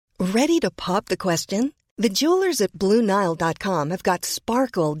Ready to pop the question? The jewelers at BlueNile.com have got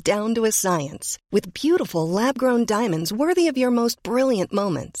sparkle down to a science with beautiful lab-grown diamonds worthy of your most brilliant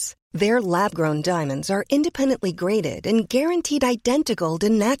moments. Their lab-grown diamonds are independently graded and guaranteed identical to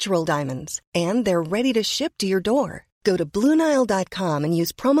natural diamonds, and they're ready to ship to your door. Go to BlueNile.com and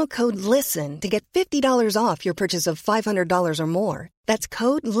use promo code LISTEN to get $50 off your purchase of $500 or more. That's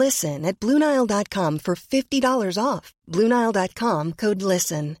code LISTEN at BlueNile.com for $50 off. BlueNile.com, code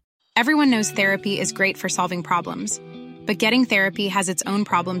LISTEN. Everyone knows therapy is great for solving problems, but getting therapy has its own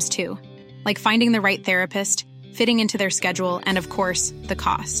problems too, like finding the right therapist, fitting into their schedule, and of course, the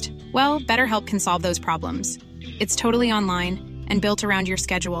cost. Well, BetterHelp can solve those problems. It's totally online and built around your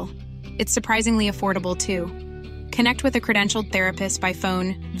schedule. It's surprisingly affordable too. Connect with a credentialed therapist by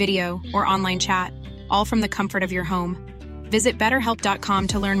phone, video, or online chat, all from the comfort of your home. Visit BetterHelp.com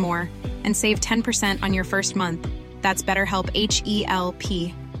to learn more and save 10% on your first month. That's BetterHelp,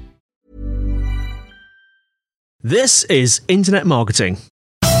 H-E-L-P. This is Internet Marketing.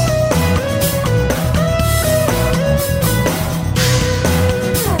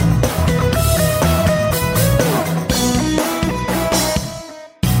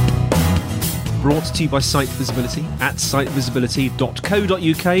 Brought to you by Site Visibility at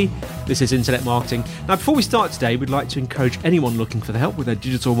sitevisibility.co.uk. This is Internet Marketing. Now, before we start today, we'd like to encourage anyone looking for the help with their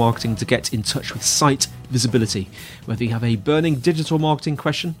digital marketing to get in touch with Site Visibility. Whether you have a burning digital marketing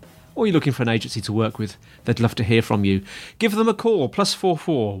question or you're looking for an agency to work with, they'd love to hear from you. Give them a call,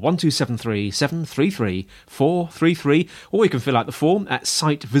 +44 1273 733 433, or you can fill out the form at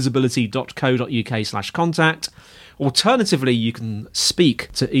sitevisibility.co.uk/contact. Alternatively, you can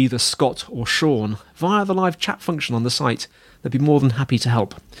speak to either Scott or Sean via the live chat function on the site. They'd be more than happy to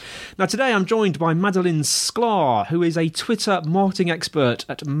help. Now, today I'm joined by Madalyn Sklar, who is a Twitter marketing expert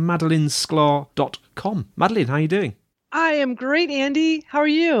at madalynsklar.com. Madalyn, how are you doing? I am great, Andy. How are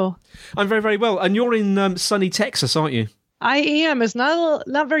you? I'm very, very well. And you're in sunny Texas, aren't you? I am. It's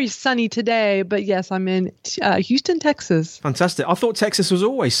not very sunny today, but yes, I'm in Houston, Texas. Fantastic. I thought Texas was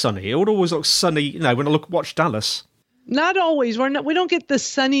always sunny. It would always look sunny, when I watch Dallas. Not always. We don't get the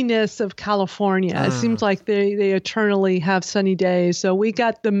sunniness of California. It seems like they eternally have sunny days. So we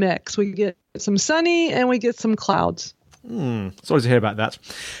got the mix. We get some sunny and we get some clouds. Sorry to hear about that.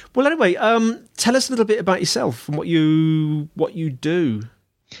 Well, anyway, tell us a little bit about yourself and what you do.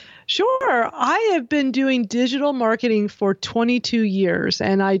 Sure. I have been doing digital marketing for 22 years,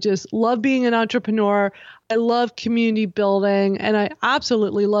 and I just love being an entrepreneur. I love community building, and I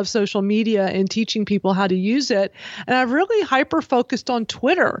absolutely love social media and teaching people how to use it. And I've really hyper-focused on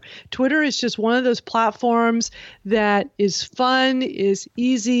Twitter. Twitter is just one of those platforms that is fun, is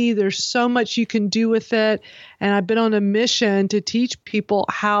easy. There's so much you can do with it. And I've been on a mission to teach people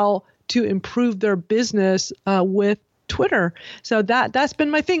how to improve their business with Twitter. So that's been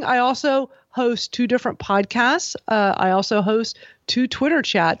my thing. I also host 2 different podcasts. I also host 2 Twitter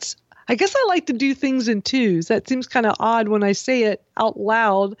chats. I guess I like to do things in twos. That seems kind of odd when I say it out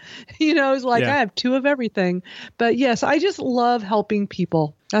loud. It's like I have 2 of everything. But yes, I just love helping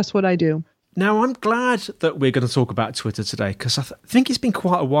people. That's what I do. Now, I'm glad that we're going to talk about Twitter today because I think it's been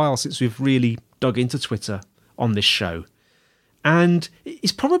quite a while since we've really dug into Twitter on this show. And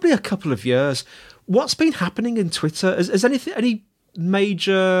it's probably a couple of years. What's been happening in Twitter? Has any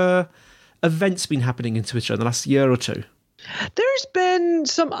major events been happening in Twitter in the last year or two? There's been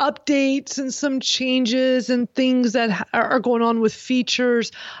some updates and some changes and things that are going on with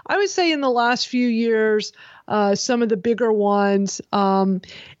features. I would say in the last few years, some of the bigger ones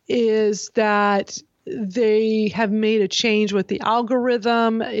is that they have made a change with the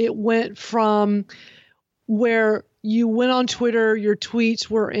algorithm. It went from where you went on Twitter, your tweets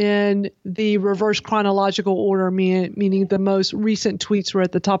were in the reverse chronological order, meaning the most recent tweets were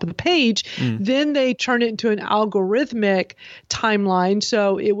at the top of the page. Then they turned it into an algorithmic timeline.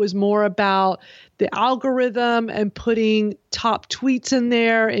 So it was more about the algorithm and putting top tweets in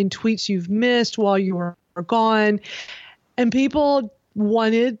there and tweets you've missed while you were gone. And people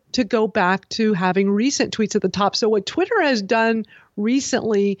wanted to go back to having recent tweets at the top. So what Twitter has done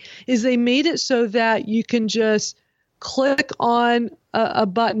recently is they made it so that you can just click on a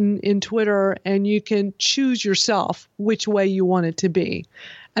button in Twitter and you can choose yourself which way you want it to be.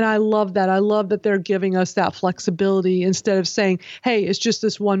 And I love that. I love that they're giving us that flexibility instead of saying, hey, it's just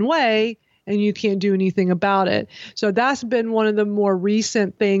this one way and you can't do anything about it. So that's been one of the more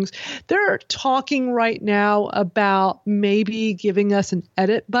recent things. They're talking right now about maybe giving us an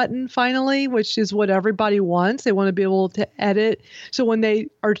edit button finally, which is what everybody wants. They want to be able to edit. So when they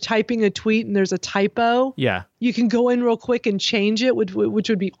are typing a tweet and there's a typo, you can go in real quick and change it, which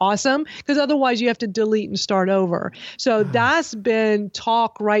would be awesome, because otherwise you have to delete and start over. So that's been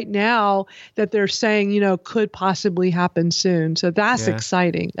talk right now that they're saying, could possibly happen soon. So that's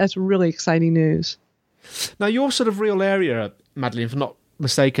exciting. That's really exciting news. Now, your sort of real area, Madalyn, if I'm not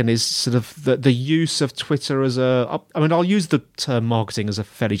mistaken, is sort of the use of Twitter as I'll use the term marketing as a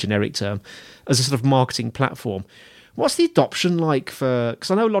fairly generic term, as a sort of marketing platform. What's the adoption like because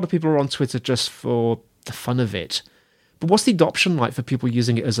I know a lot of people are on Twitter just for the fun of it, but what's the adoption like for people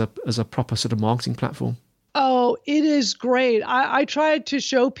using it as a proper sort of marketing platform? Oh, it is great. I try to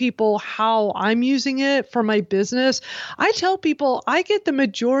show people how I'm using it for my business. I tell people I get the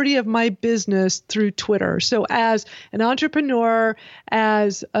majority of my business through Twitter. So as an entrepreneur,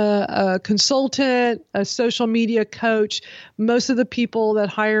 as a consultant, a social media coach, most of the people that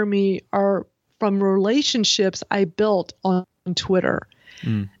hire me are from relationships I built on Twitter.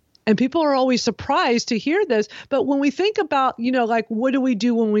 And people are always surprised to hear this. But when we think about, what do we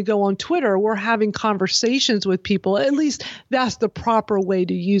do when we go on Twitter? We're having conversations with people. At least that's the proper way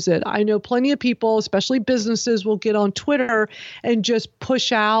to use it. I know plenty of people, especially businesses, will get on Twitter and just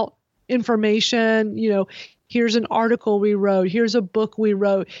push out information. Here's an article we wrote. Here's a book we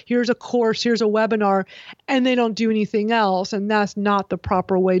wrote. Here's a course. Here's a webinar. And they don't do anything else. And that's not the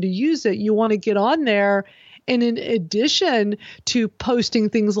proper way to use it. You want to get on there. And in addition to posting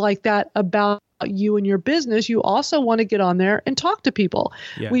things like that about you and your business, you also want to get on there and talk to people.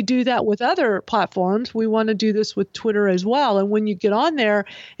 Yeah. We do that with other platforms. We want to do this with Twitter as well. And when you get on there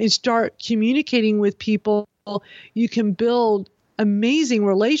and start communicating with people, you can build amazing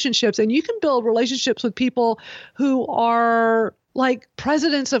relationships. And you can build relationships with people who are like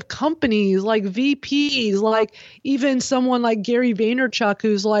presidents of companies, like VPs, like even someone like Gary Vaynerchuk,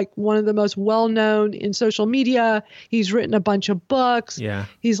 who's like one of the most well-known in social media. He's written a bunch of books. Yeah.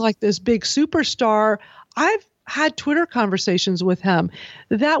 He's like this big superstar. I've had Twitter conversations with him.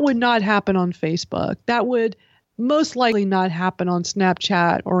 That would not happen on Facebook. That would most likely not happen on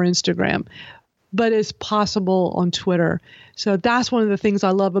Snapchat or Instagram, but it's possible on Twitter. So that's one of the things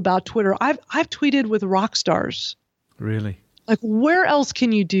I love about Twitter. I've tweeted with rock stars. Really? Like, where else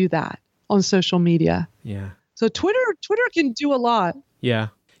can you do that on social media? Yeah. So Twitter can do a lot. Yeah.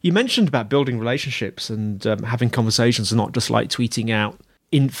 You mentioned about building relationships and having conversations and not just like tweeting out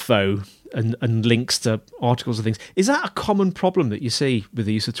info and links to articles and things. Is that a common problem that you see with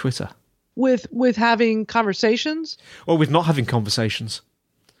the use of Twitter? With having conversations? Or with not having conversations?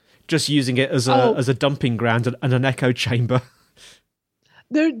 Just using it as a dumping ground and an echo chamber?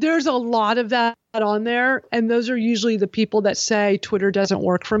 There's a lot of that on there, and those are usually the people that say Twitter doesn't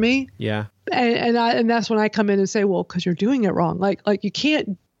work for me. Yeah. And that's when I come in and say, well, because you're doing it wrong. Like you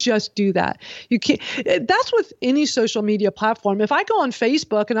can't just do that. You can't. That's with any social media platform. If I go on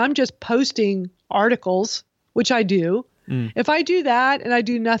Facebook and I'm just posting articles, which I do, if I do that and I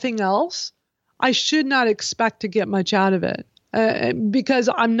do nothing else, I should not expect to get much out of it because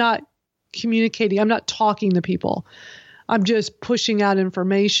I'm not communicating. I'm not talking to people. I'm just pushing out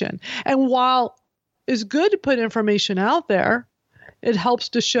information. And while it's good to put information out there, it helps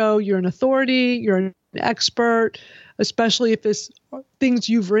to show you're an authority, you're an expert, especially if it's things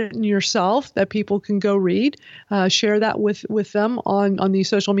you've written yourself that people can go read, share that with them on these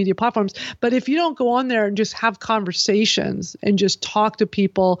social media platforms. But if you don't go on there and just have conversations and just talk to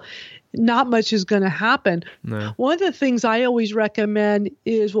people, not much is going to happen. No. One of the things I always recommend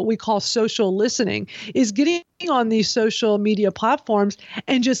is what we call social listening, is getting on these social media platforms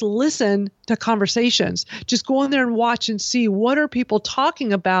and just listen to conversations. Just go in there and watch and see what are people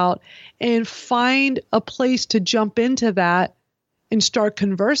talking about and find a place to jump into that and start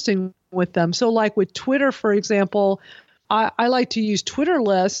conversing with them. So like with Twitter, for example, I like to use Twitter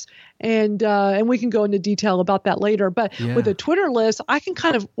lists, and we can go into detail about that later. But with a Twitter list, I can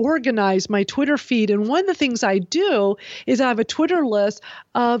kind of organize my Twitter feed. And one of the things I do is I have a Twitter list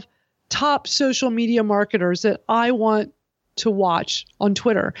of top social media marketers that I want to watch on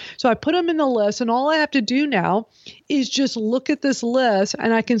Twitter. So I put them in the list, and all I have to do now is just look at this list,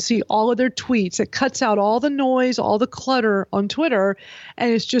 and I can see all of their tweets. It cuts out all the noise, all the clutter on Twitter,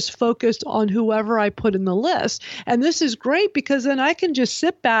 and it's just focused on whoever I put in the list. And this is great because then I can just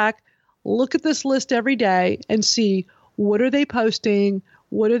sit back, look at this list every day and see what are they posting,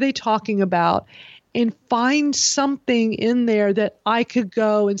 what are they talking about, and find something in there that I could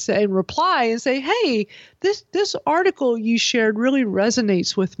go and say and reply and say, hey, this article you shared really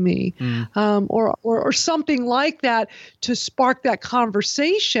resonates with me, or something like that to spark that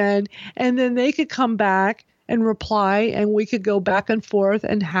conversation. And then they could come back and reply, and we could go back and forth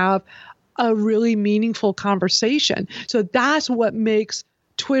and have a really meaningful conversation. So that's what makes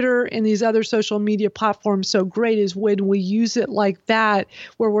Twitter and these other social media platforms so great is when we use it like that,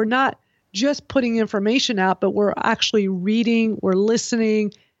 where we're not just putting information out, but we're actually reading, we're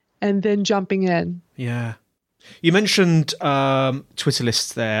listening, and then jumping in. Yeah. You mentioned Twitter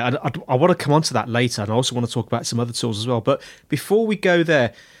lists there, and I want to come on to that later, and I also want to talk about some other tools as well. But before we go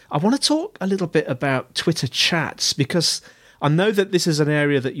there, I want to talk a little bit about Twitter chats, because I know that this is an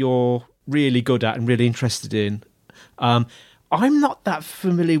area that you're really good at and really interested in. I'm not that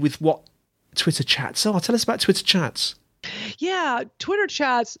familiar with what Twitter chats are. Tell us about Twitter chats. Yeah, Twitter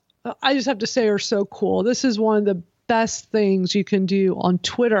chats, I just have to say, are so cool. This is one of the best things you can do on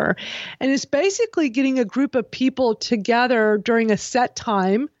Twitter. And it's basically getting a group of people together during a set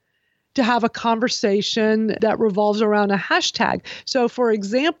time to have a conversation that revolves around a hashtag. So for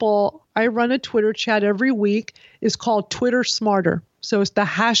example, I run a Twitter chat every week. It's called Twitter Smarter. So it's the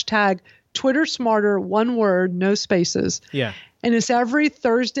hashtag Twitter Smarter, one word, no spaces. Yeah. And it's every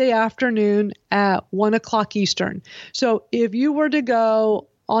Thursday afternoon at 1:00 Eastern. So if you were to go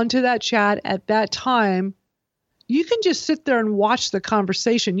onto that chat at that time, you can just sit there and watch the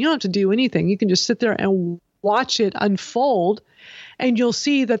conversation. You don't have to do anything. You can just sit there and watch it unfold, and you'll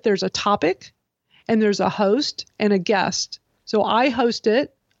see that there's a topic and there's a host and a guest. So I host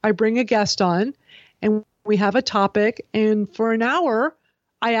it, I bring a guest on, and we have a topic. And for an hour,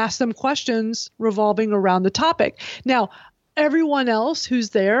 I ask them questions revolving around the topic. Now, everyone else who's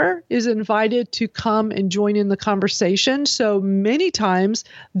there is invited to come and join in the conversation. So many times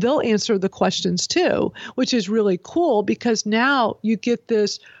they'll answer the questions too, which is really cool, because now you get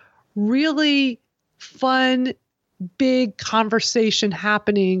this really fun, big conversation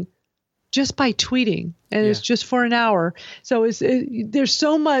happening just by tweeting. And it's just for an hour. So there's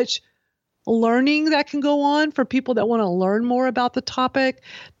so much learning that can go on for people that want to learn more about the topic.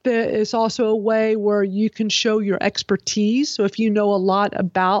 There is also a way where you can show your expertise. So if you know a lot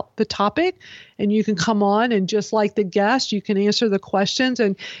about the topic, and you can come on and, just like the guest, you can answer the questions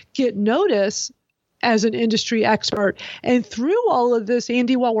and get notice as an industry expert. And through all of this,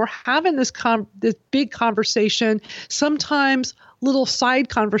 Andy, while we're having this big conversation, sometimes little side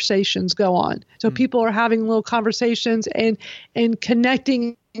conversations go on. So people are having little conversations and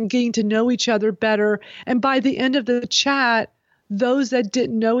connecting and getting to know each other better. And by the end of the chat, those that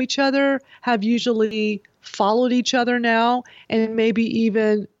didn't know each other have usually followed each other now, and maybe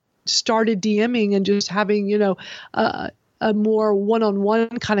even started DMing and just having, a more one-on-one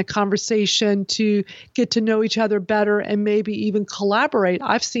kind of conversation to get to know each other better and maybe even collaborate.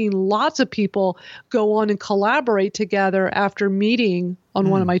 I've seen lots of people go on and collaborate together after meeting on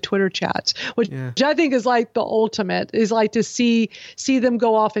one of my Twitter chats, which I think is like the ultimate, is like to see them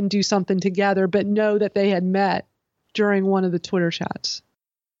go off and do something together, but know that they had met during one of the Twitter chats.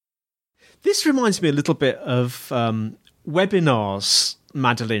 This reminds me a little bit of webinars,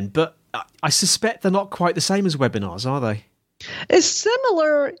 Madalyn, but I suspect they're not quite the same as webinars, are they? It's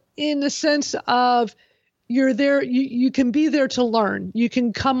similar in the sense of you're there, you can be there to learn. You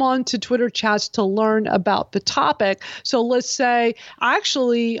can come on to Twitter chats to learn about the topic. So let's say,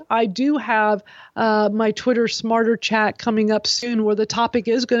 actually, I do have my Twitter Smarter chat coming up soon, where the topic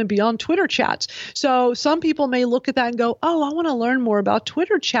is going to be on Twitter chats. So some people may look at that and go, oh, I want to learn more about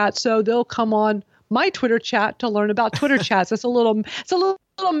Twitter chats. So they'll come on my Twitter chat to learn about Twitter chats. It's a little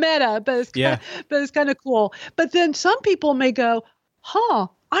meta, but it's kind of cool. But then some people may go,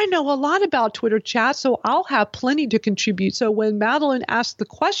 I know a lot about Twitter chat, so I'll have plenty to contribute. So when Madalyn asked the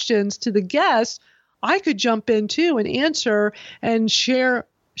questions to the guests, I could jump in too and answer and share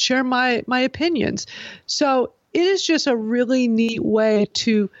my opinions. So it is just a really neat way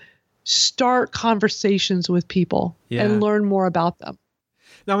to start conversations with people and learn more about them.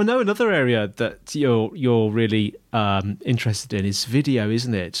 Now, I know another area that you're really interested in is video,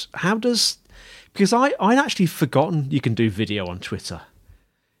 isn't it? Because I'd actually forgotten you can do video on Twitter,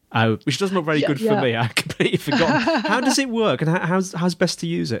 which doesn't look very good for me. I completely forgotten. How does it work, and how's best to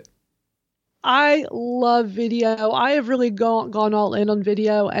use it? I love video. I have really gone all in on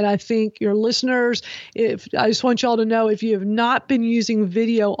video, and I think your listeners, I just want y'all to know, if you have not been using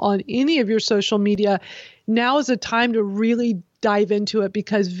video on any of your social media, now is the time to really dive into it,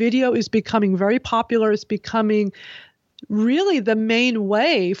 because video is becoming very popular. It's becoming really the main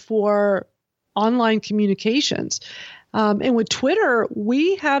way for online communications. And with Twitter,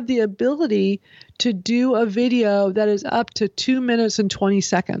 we have the ability to do a video that is up to 2 minutes and 20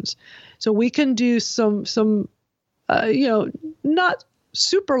 seconds. So we can do some not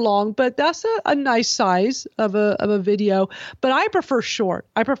super long, but that's a nice size of a video. But I prefer short.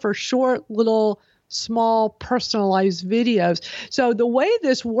 I prefer short, little, small, personalized videos. So the way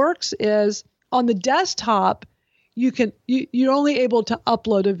this works is, on the desktop, you're only able to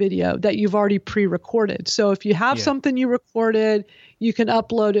upload a video that you've already pre-recorded. So if you have something you recorded, you can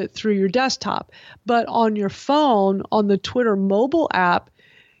upload it through your desktop. But on your phone, on the Twitter mobile app,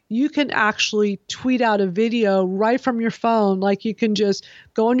 you can actually tweet out a video right from your phone. Like you can just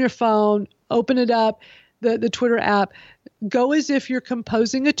go on your phone, open it up, the Twitter app, go as if you're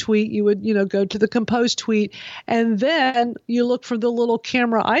composing a tweet. You would, go to the compose tweet, and then you look for the little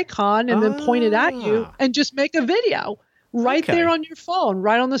camera icon and then point it at you and just make a video right there on your phone,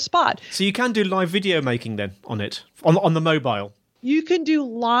 right on the spot. So you can do live video making then on it, on the mobile. You can do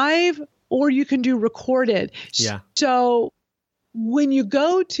live or you can do recorded. Yeah. So when you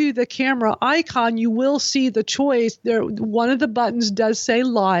go to the camera icon, you will see the choice there. One of the buttons does say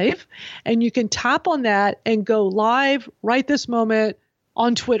live, and you can tap on that and go live right this moment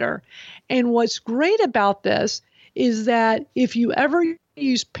on Twitter. And what's great about this is that if you ever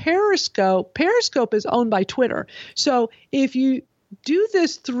use Periscope is owned by Twitter. So if you do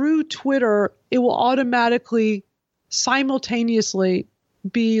this through Twitter, it will automatically simultaneously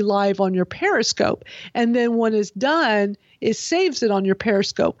be live on your Periscope. And then when it's done, it saves it on your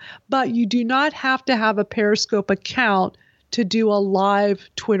Periscope. But you do not have to have a Periscope account to do a live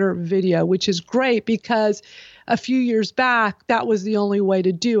Twitter video, which is great because a few years back, that was the only way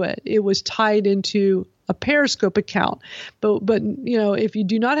to do it. It was tied into a Periscope account. But if you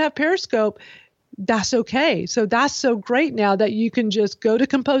do not have Periscope, that's okay. So that's so great now that you can just go to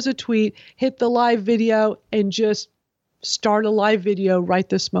compose a tweet, hit the live video, and just start a live video right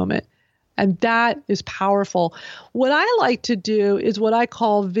this moment. And that is powerful. What I like to do is what I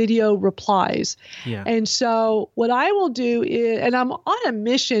call video replies. Yeah. And so what I will do is, and I'm on a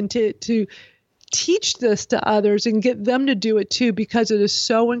mission to teach this to others and get them to do it too, because it is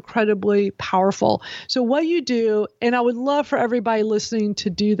so incredibly powerful. So what you do, and I would love for everybody listening to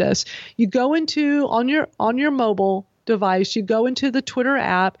do this, you go into, on your mobile device, you go into the Twitter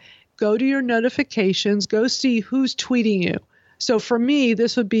app, go to your notifications, go see who's tweeting you. So for me,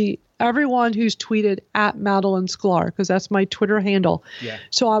 this would be everyone who's tweeted at Madalyn Sklar, because that's my Twitter handle. Yeah.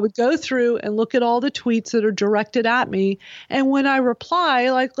 So I would go through and look at all the tweets that are directed at me. And when I reply,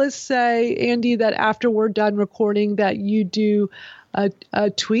 like let's say, Andy, that after we're done recording that you do a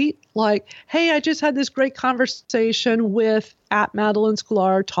tweet like, hey, I just had this great conversation with at Madalyn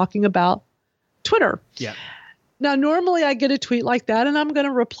Sklar talking about Twitter. Yeah. Now, normally I get a tweet like that and I'm going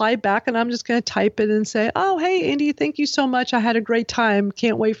to reply back and I'm just going to type it and say, oh, hey, Andy, thank you so much. I had a great time.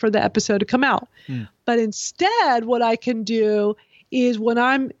 Can't wait for the episode to come out. But instead, what I can do is when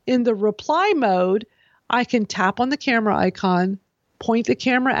I'm in the reply mode, I can tap on the camera icon, point the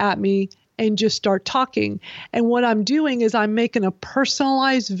camera at me, and just start talking. And what I'm doing is I'm making a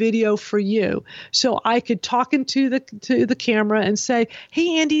personalized video for you. So I could talk into the camera and say,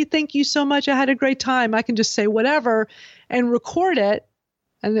 hey, Andy, thank you so much. I had a great time. I can just say whatever and record it.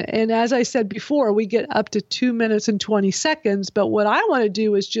 And as I said before, we get up to 2 minutes and 20 seconds. But what I want to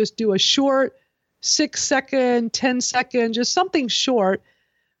do is just do a short 6-second, 10-second, just something short,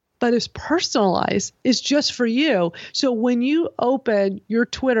 but it's personalized. It's just for you. So when you open your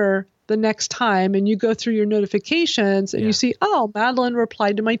Twitter the next time and you go through your notifications and you see, oh, Madalyn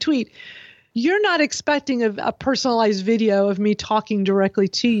replied to my tweet, you're not expecting a personalized video of me talking directly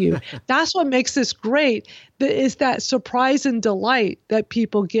to you. That's what makes this great, is that surprise and delight that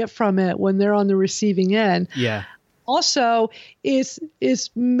people get from it when they're on the receiving end. Yeah. Also, is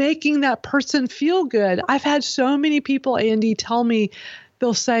making that person feel good. I've had so many people, Andy, tell me,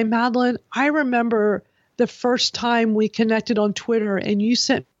 they'll say, Madalyn, I remember the first time we connected on Twitter and you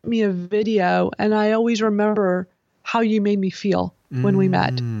sent me a video and I always remember how you made me feel when we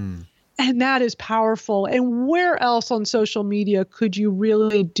met. And that is powerful. And where else on social media could you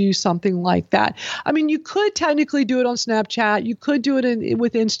really do something like that? I mean, you could technically do it on Snapchat. You could do it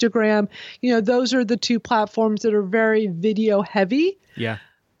with Instagram. Those are the two platforms that are very video heavy. Yeah.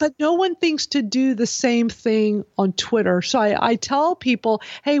 But no one thinks to do the same thing on Twitter. So I tell people,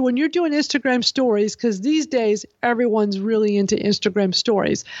 hey, when you're doing Instagram stories, because these days everyone's really into Instagram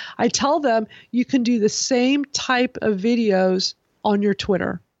stories, I tell them you can do the same type of videos on your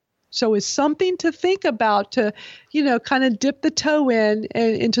Twitter. So it's something to think about, to, kind of dip the toe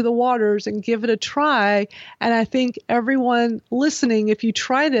into the waters and give it a try. And I think everyone listening, if you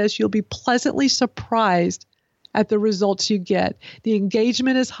try this, you'll be pleasantly surprised at the results you get. The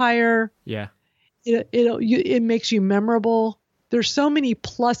engagement is higher. Yeah. It makes you memorable. There's so many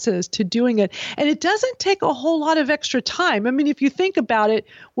pluses to doing it. And it doesn't take a whole lot of extra time. I mean, if you think about it,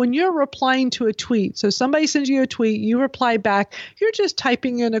 when you're replying to a tweet, so somebody sends you a tweet, you reply back, you're just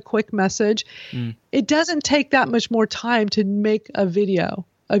typing in a quick message. It doesn't take that much more time to make a video.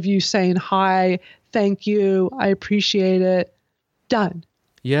 of you saying hi, thank you, I appreciate it. Done.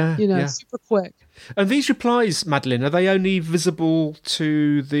 Yeah. Super quick. And these replies, Madalyn, are they only visible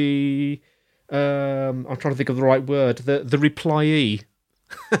to the I'm trying to think of the right word, the replyee?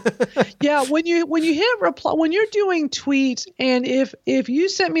 Yeah, when you hit reply, when you're doing tweets, and if you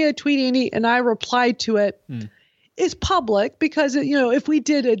sent me a tweet, Andy, and I replied to it, it's public because if we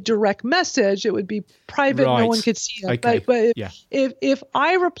did a direct message, it would be private, right. No one could see it. Okay. But yeah. if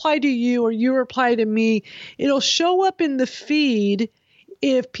I reply to you or you reply to me, it'll show up in the feed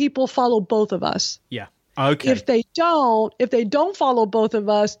if people follow both of us. Yeah. Okay. If they don't follow both of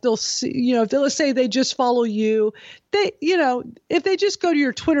us, they'll see, if let's say they just follow you, if they just go to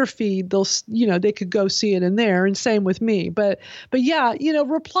your Twitter feed, they could go see it in there, and same with me. But yeah,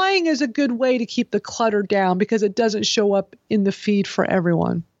 replying is a good way to keep the clutter down because it doesn't show up in the feed for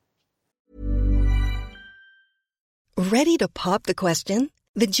everyone. Ready to pop the question?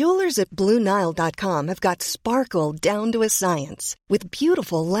 The jewelers at BlueNile.com have got sparkle down to a science with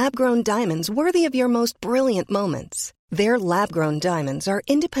beautiful lab-grown diamonds worthy of your most brilliant moments. Their lab-grown diamonds are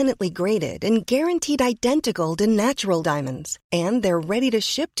independently graded and guaranteed identical to natural diamonds, and they're ready to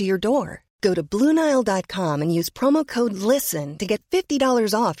ship to your door. Go to BlueNile.com and use promo code LISTEN to get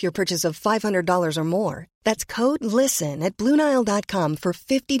 $50 off your purchase of $500 or more. That's code LISTEN at BlueNile.com for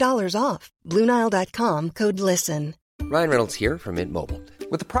 $50 off. BlueNile.com, code LISTEN. Ryan Reynolds here from Mint Mobile.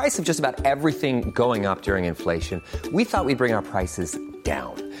 With the price of just about everything going up during inflation, we thought we'd bring our prices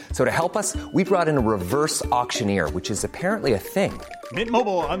down. So to help us, we brought in a reverse auctioneer, which is apparently a thing. Mint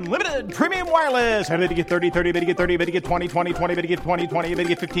Mobile Unlimited Premium Wireless. How to get 30, 30, bit to get 30, bit to get 20, 20, 20, bit to get 20, 20, bit to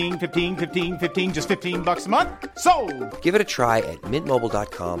get 15, 15, 15, 15, just $15 a month? Sold! Give it a try at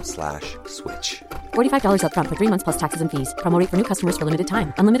mintmobile.com/switch. $45 up front for 3 months plus taxes and fees. Promo rate for new customers for limited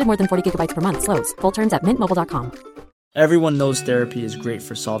time. Unlimited more than 40 gigabytes per month. Slows full terms at mintmobile.com. Everyone knows therapy is great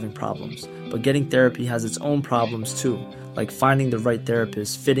for solving problems, but getting therapy has its own problems too, like finding the right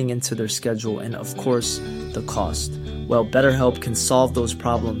therapist, fitting into their schedule, and of course, the cost. Well, BetterHelp can solve those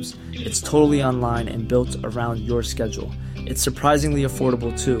problems. It's totally online and built around your schedule. It's surprisingly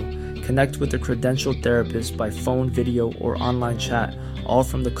affordable too. Connect with a credentialed therapist by phone, video, or online chat, all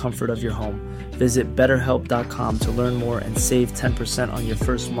from the comfort of your home. Visit BetterHelp.com to learn more and save 10% on your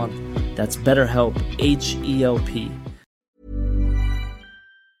first month. That's BetterHelp, H-E-L-P.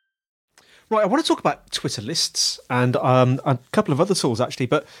 Right, I want to talk about Twitter lists and a couple of other tools, actually.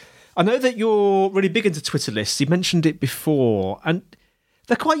 But I know that you're really big into Twitter lists. You mentioned it before. And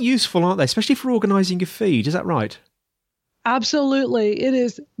they're quite useful, aren't they? Especially for organising your feed. Is that right? Absolutely. It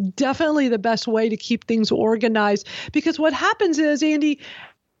is definitely the best way to keep things organized. Because what happens is, Andy,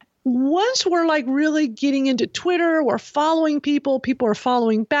 once we're really getting into Twitter, we're following people are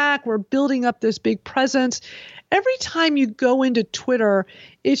following back, we're building up this big presence. Every time you go into Twitter,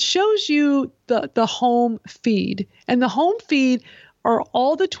 it shows you the home feed. And the home feed are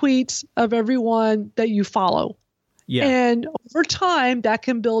all the tweets of everyone that you follow. Yeah. And over time, that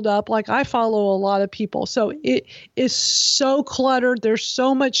can build up. I follow a lot of people. So it is so cluttered. There's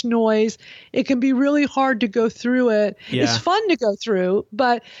so much noise. It can be really hard to go through it. Yeah. It's fun to go through,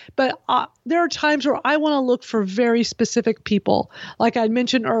 but there are times where I want to look for very specific people. Like I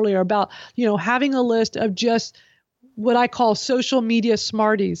mentioned earlier about, having a list of just what I call social media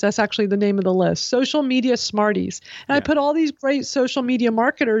smarties. That's actually the name of the list, social media smarties. And I put all these great social media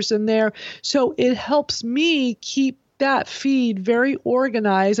marketers in there. So it helps me keep that feed very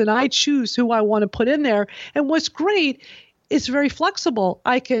organized, and I choose who I want to put in there. And what's great, it's very flexible.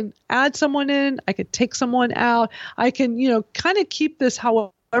 I can add someone in, I could take someone out. I can, kind of keep this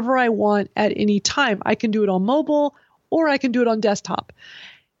however I want at any time. I can do it on mobile or I can do it on desktop.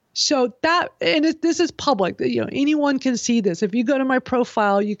 So this is public. Anyone can see this. If you go to my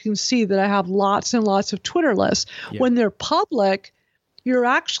profile, you can see that I have lots and lots of Twitter lists. Yeah. When they're public, you're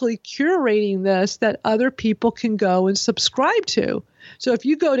actually curating this that other people can go and subscribe to. So if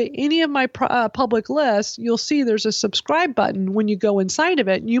you go to any of my public lists, you'll see there's a subscribe button when you go inside of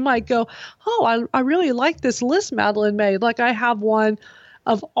it. And you might go, oh, I really like this list Madalyn made. I have one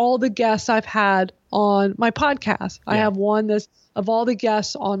of all the guests I've had on my podcast. Yeah. I have one that's of all the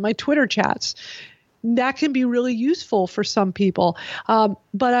guests on my Twitter chats. That can be really useful for some people.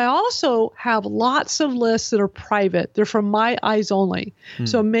 But I also have lots of lists that are private. They're for my eyes only.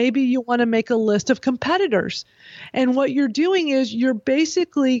 So maybe you want to make a list of competitors. And what you're doing is you're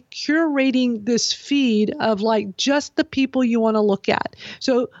basically curating this feed of just the people you want to look at.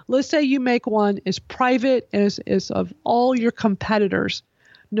 So let's say you make one is private and is of all your competitors.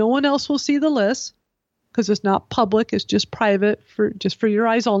 No one else will see the list. because it's not public. It's just private for your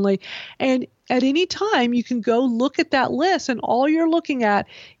eyes only. And at any time, you can go look at that list, and all you're looking at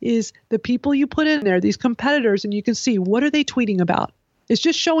is the people you put in there, these competitors, and you can see what are they tweeting about. It's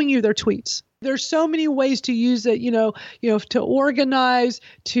just showing you their tweets. There's so many ways to use it, to organize,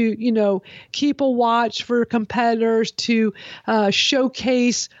 to, keep a watch for competitors, to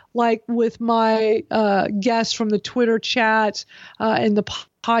showcase, like with my guests from the Twitter chats and the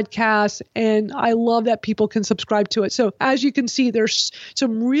podcast. And I love that people can subscribe to it. So as you can see, there's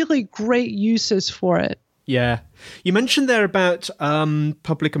some really great uses for it. Yeah. You mentioned there about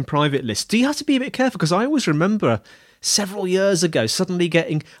public and private lists. Do you have to be a bit careful? Because I always remember several years ago suddenly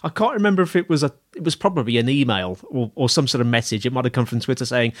getting, I can't remember if it was probably an email or some sort of message. It might have come from Twitter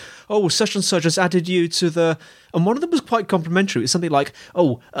saying, oh, such and such has added you to the, and one of them was quite complimentary. It was something like,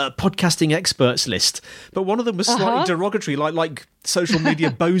 podcasting experts list. But one of them was slightly derogatory, like social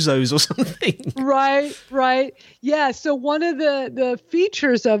media bozos or something. Right. Yeah. So one of the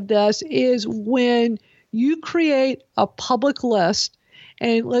features of this is when you create a public list,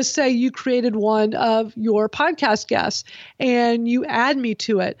 and let's say you created one of your podcast guests and you add me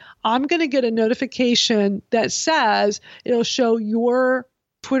to it, I'm going to get a notification that says it'll show your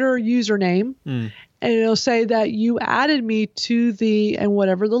Twitter username and it'll say that you added me to and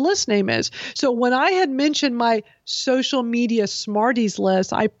whatever the list name is. So when I had mentioned my social media smarties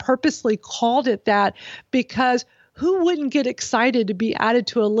list, I purposely called it that because who wouldn't get excited to be added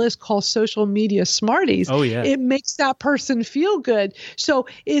to a list called Social Media Smarties? Oh, yeah. It makes that person feel good. So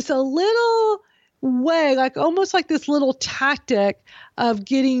it's a little way, like almost like this little tactic of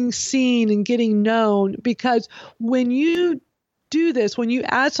getting seen and getting known, because when you do this, when you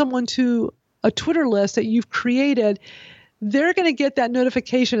add someone to a Twitter list that you've created, they're going to get that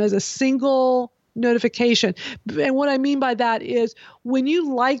notification as a single notification. And what I mean by that is when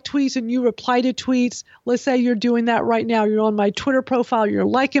you like tweets and you reply to tweets, let's say you're doing that right now, you're on my Twitter profile, you're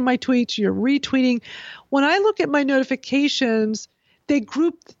liking my tweets, you're retweeting. When I look at my notifications, they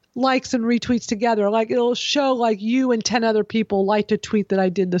group likes and retweets together. Like it'll show like you and 10 other people liked a tweet that I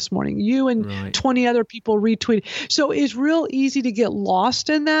did this morning. You and 20 other people retweeted. So it's real easy to get lost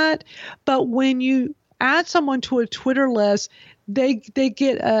in that. But when you add someone to a Twitter list, they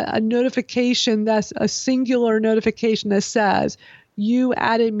get a notification that's a singular notification that says, you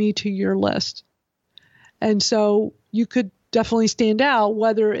added me to your list. And so you could definitely stand out,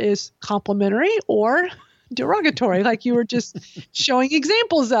 whether it's complimentary or derogatory, like you were just showing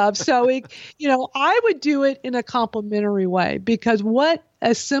examples of. So, I would do it in a complimentary way, because what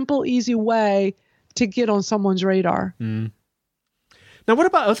a simple, easy way to get on someone's radar. Now, what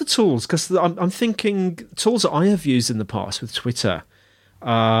about other tools? Because I'm thinking tools that I have used in the past with Twitter.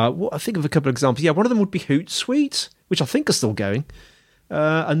 I think of a couple of examples. Yeah, one of them would be Hootsuite, which I think are still going.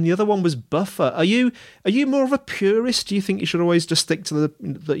 And the other one was Buffer. Are you more of a purist? Do you think you should always just stick to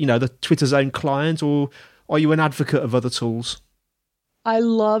the Twitter's own client, or are you an advocate of other tools? I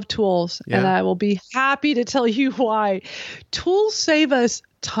love tools, and I will be happy to tell you why. Tools save us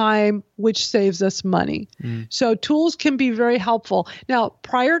time, which saves us money. So tools can be very helpful. Now,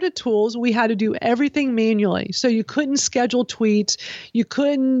 prior to tools, we had to do everything manually. So you couldn't schedule tweets. You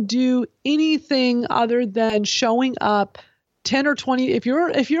couldn't do anything other than showing up 10 or 20. If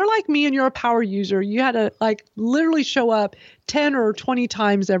you're like me and you're a power user, you had to literally show up 10 or 20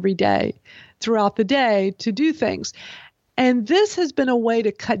 times every day throughout the day to do things. And this has been a way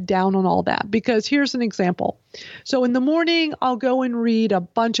to cut down on all that, because here's an example. So in the morning, I'll go and read a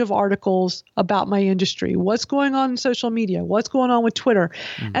bunch of articles about my industry, what's going on in social media, what's going on with Twitter.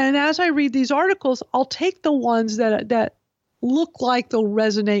 And as I read these articles, I'll take the ones that look like they'll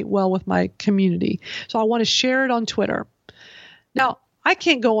resonate well with my community. So I want to share it on Twitter. Now, I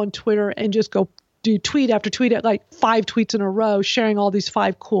can't go on Twitter and just go do tweet after tweet at 5 tweets in a row, sharing all these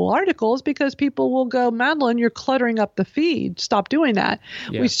 5 cool articles, because people will go, Madalyn, you're cluttering up the feed. Stop doing that.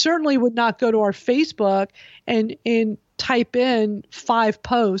 Yeah. We certainly would not go to our Facebook and type in 5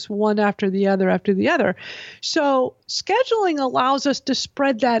 posts, one after the other. So scheduling allows us to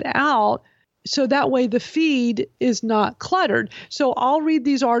spread that out, so that way the feed is not cluttered. So I'll read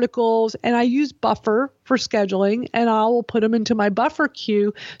these articles, and I use Buffer for scheduling, and I will put them into my Buffer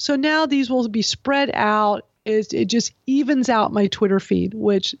queue. So now these will be spread out. It just evens out my Twitter feed,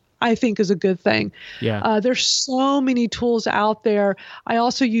 which I think is a good thing. Yeah. There's so many tools out there. I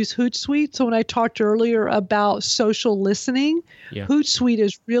also use Hootsuite. So when I talked earlier about social listening, Hootsuite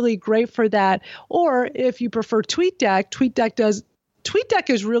is really great for that. Or if you prefer TweetDeck, TweetDeck does TweetDeck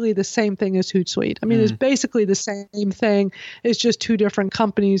is really the same thing as Hootsuite. I mean, it's basically the same thing. It's just two different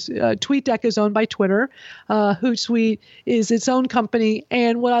companies. TweetDeck is owned by Twitter. Hootsuite is its own company.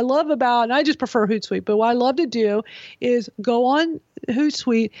 And what I love about, and I just prefer Hootsuite, but what I love to do is go on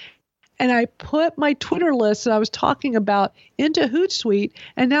Hootsuite and I put my Twitter list that I was talking about into Hootsuite,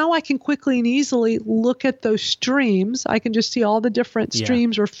 and now I can quickly and easily look at those streams. I can just see all the different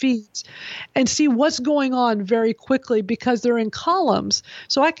streams or feeds and see what's going on very quickly because they're in columns.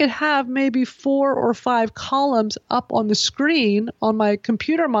 So I could have maybe 4 or 5 columns up on the screen on my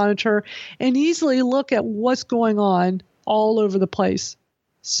computer monitor and easily look at what's going on all over the place,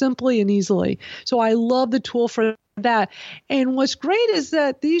 simply and easily. So I love the tool for that. And what's great is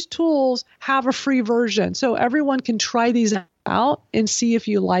that these tools have a free version. So everyone can try these out and see if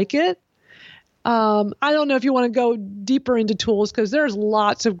you like it. I don't know if you want to go deeper into tools because there's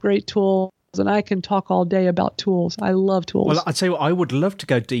lots of great tools and I can talk all day about tools. I love tools. Well, I'd say I would love to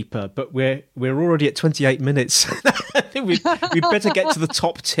go deeper, but we're already at 28 minutes. I think we better get to the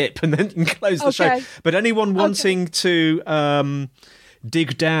top tip and then close the show. But anyone wanting to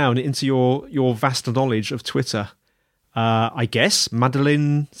dig down into your vast knowledge of Twitter, I guess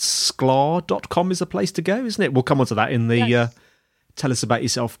MadalynSklar.com is a place to go, isn't it? We'll come on to that in the tell us about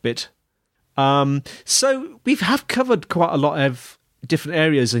yourself bit. So we have covered quite a lot of different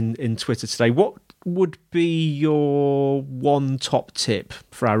areas in Twitter today. What would be your one top tip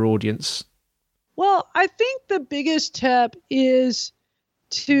for our audience? Well, I think the biggest tip is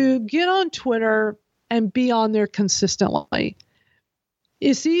to get on Twitter and be on there consistently.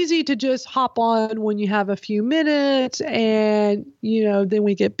 It's easy to just hop on when you have a few minutes and, then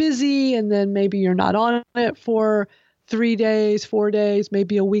we get busy and then maybe you're not on it for 3 days, 4 days,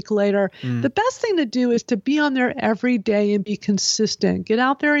 maybe a week later. The best thing to do is to be on there every day and be consistent. Get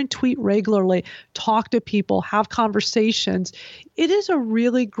out there and tweet regularly, talk to people, have conversations. It is a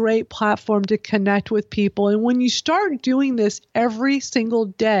really great platform to connect with people. And when you start doing this every single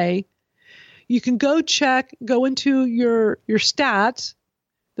day, you can go into your stats,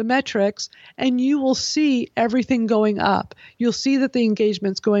 the metrics, and you will see everything going up. You'll see that the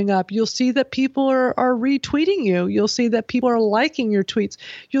engagement's going up. You'll see that people are retweeting you. You'll see that people are liking your tweets.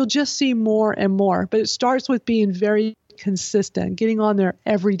 You'll just see more and more. But it starts with being very consistent. Getting on there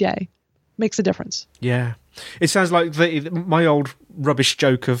every day makes a difference. Yeah. It sounds like my old rubbish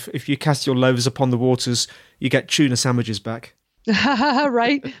joke of if you cast your loaves upon the waters, you get tuna sandwiches back.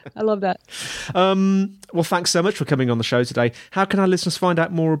 Right? I love that. Well, thanks so much for coming on the show today. How can our listeners find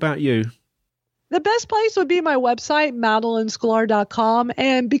out more about you? The best place would be my website, MadalynSklar.com.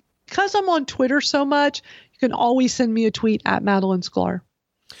 And because I'm on Twitter so much, you can always send me a tweet at Madalyn Sklar.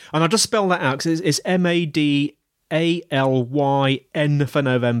 And I'll just spell that out because it's MADALYN for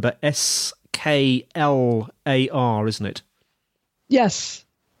November, SKLAR, isn't it? Yes,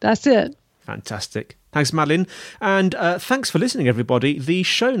 that's it. Fantastic. Thanks, Madalyn. And thanks for listening, everybody. The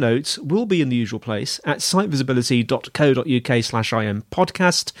show notes will be in the usual place at sitevisibility.co.uk/IM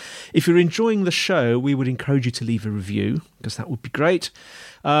podcast. If you're enjoying the show, we would encourage you to leave a review, because that would be great.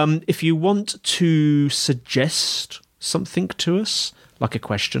 If you want to suggest something to us, like a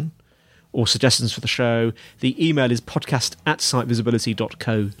question, or suggestions for the show, the email is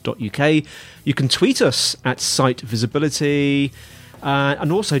podcast@sitevisibility.co.uk. You can tweet us at sitevisibility.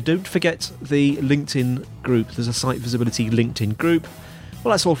 And also, don't forget the LinkedIn group. There's a Site Visibility LinkedIn group.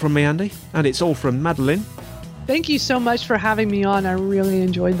 Well, that's all from me, Andy. And it's all from Madalyn. Thank you so much for having me on. I really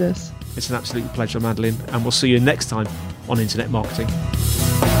enjoyed this. It's an absolute pleasure, Madalyn. And we'll see you next time on Internet Marketing.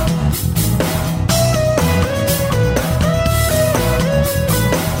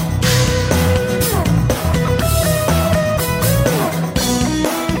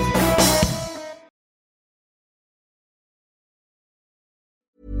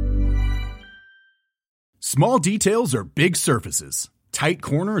 Small details are big surfaces. Tight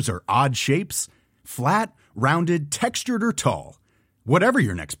corners are odd shapes. Flat, rounded, textured, or tall. Whatever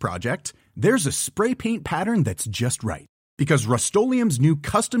your next project, there's a spray paint pattern that's just right. Because Rust-Oleum's new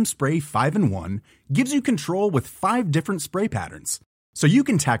Custom Spray 5-in-1 gives you control with 5 different spray patterns. So you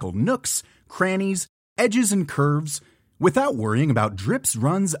can tackle nooks, crannies, edges, and curves without worrying about drips,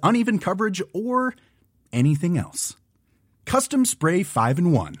 runs, uneven coverage, or anything else. Custom Spray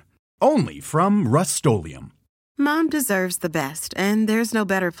 5-in-1. Only from Rust-Oleum. Mom deserves the best, and there's no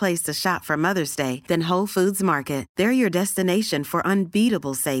better place to shop for Mother's Day than Whole Foods Market. They're your destination for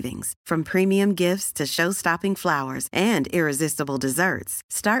unbeatable savings, from premium gifts to show-stopping flowers and irresistible desserts.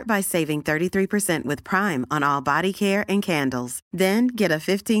 Start by saving 33% with Prime on all body care and candles. Then get a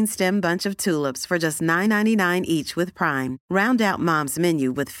 15-stem bunch of tulips for just $9.99 each with Prime. Round out Mom's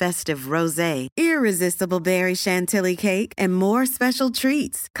menu with festive rosé, irresistible berry chantilly cake, and more special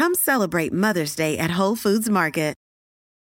treats. Come celebrate Mother's Day at Whole Foods Market.